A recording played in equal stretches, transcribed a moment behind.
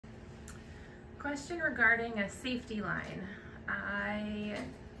Question regarding a safety line. I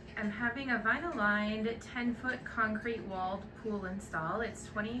am having a vinyl lined 10-foot concrete walled pool install. It's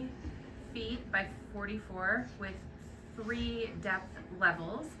 20 feet by 44 with 3 depth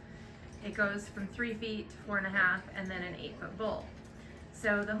levels. It goes from 3 feet to 4.5 and then an 8-foot bowl.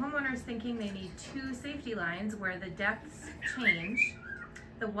 So the homeowner's thinking they need 2 safety lines where the depths change.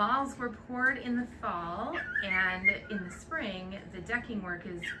 The walls were poured in the fall, and in the spring the decking work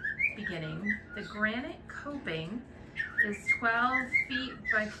is beginning. The granite coping is 12 feet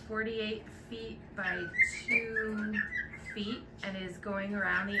by 48 feet by 2 feet and is going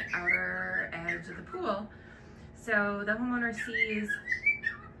around the outer edge of the pool. So the homeowner sees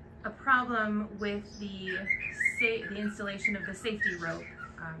a problem with the installation of the safety rope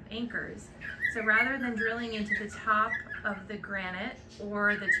anchors. So rather than drilling into the top of the granite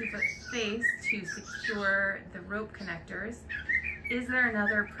or the 2-foot face to secure the rope connectors, is there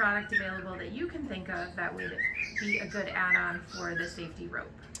another product available that you can think of that would be a good add-on for the safety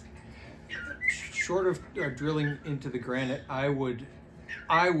rope? Short of drilling into the granite, I would,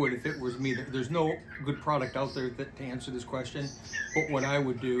 if it was me, there's no good product out there to answer this question, but what I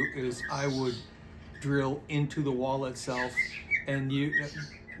would do is I would drill into the wall itself and you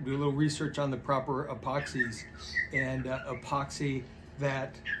do a little research on the proper epoxies, and epoxy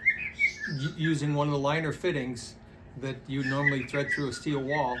that using one of the liner fittings that you normally thread through a steel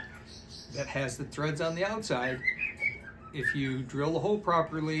wall that has the threads on the outside. If you drill the hole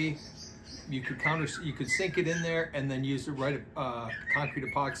properly, you could sink it in there and then use the right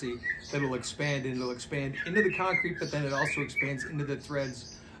concrete epoxy that'll expand, and it'll expand into the concrete, but then it also expands into the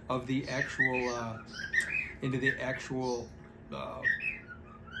threads of the actual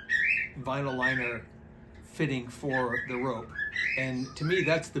vinyl liner fitting for the rope. And to me,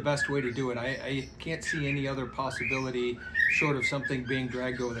 that's the best way to do it. I can't see any other possibility short of something being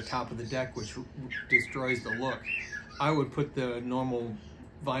dragged over the top of the deck, which destroys the look. I would put the normal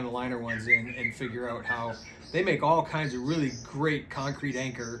vinyl liner ones in and figure out how they make all kinds of really great concrete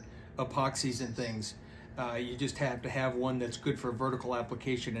anchor epoxies and things. You just have to have one that's good for vertical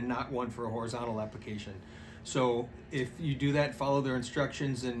application and not one for a horizontal application. So if you do that, follow their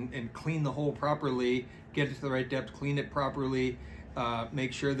instructions and clean the hole properly, get it to the right depth, clean it properly,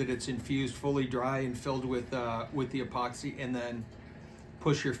 make sure that it's infused fully dry and filled with the epoxy, and then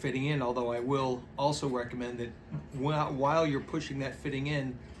push your fitting in. Although I will also recommend that while you're pushing that fitting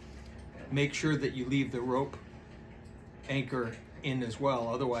in, make sure that you leave the rope anchor in as well.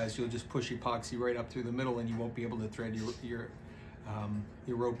 Otherwise you'll just push epoxy right up through the middle and you won't be able to thread your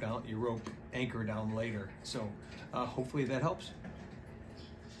rope anchor down later. So hopefully that helps.